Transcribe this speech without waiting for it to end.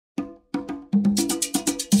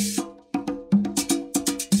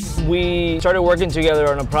We started working together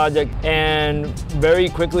on a project and very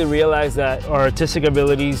quickly realized that our artistic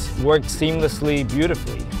abilities worked seamlessly,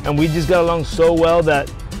 beautifully. And we just got along so well that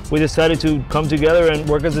we decided to come together and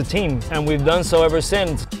work as a team. And we've done so ever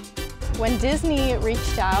since. When Disney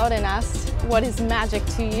reached out and asked, "What is magic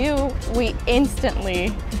to you?" we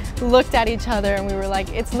instantly looked at each other and we were like,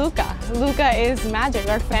 it's Luca. Luca is magic.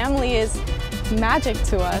 Our family is magic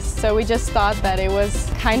to us. So we just thought that it was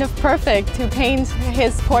kind of perfect to paint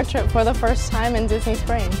his portrait for the first time in Disney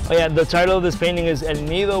Springs. Oh yeah, the title of this painting is El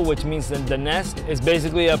Nido, which means the nest. It's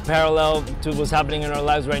basically a parallel to what's happening in our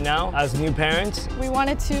lives right now as new parents. We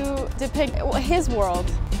wanted to depict his world,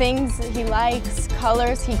 things he likes,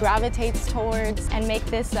 colors he gravitates towards, and make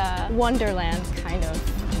this a wonderland kind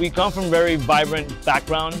of. We come from very vibrant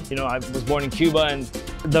background. You know, I was born in Cuba and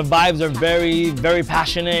the vibes are very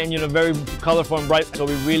passionate and, you know, very colorful and bright. So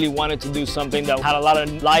we really wanted to do something that had a lot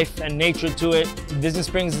of life and nature to it. Disney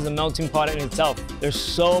Springs is a melting pot in itself. There's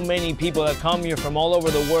so many people that come here from all over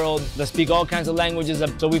the world that speak all kinds of languages.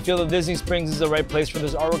 So we feel that Disney Springs is the right place for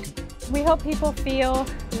this artwork. We hope people feel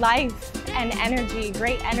life and energy,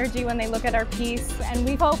 great energy when they look at our piece. And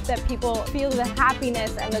we hope that people feel the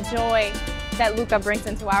happiness and the joy that Luca brings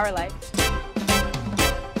into our life.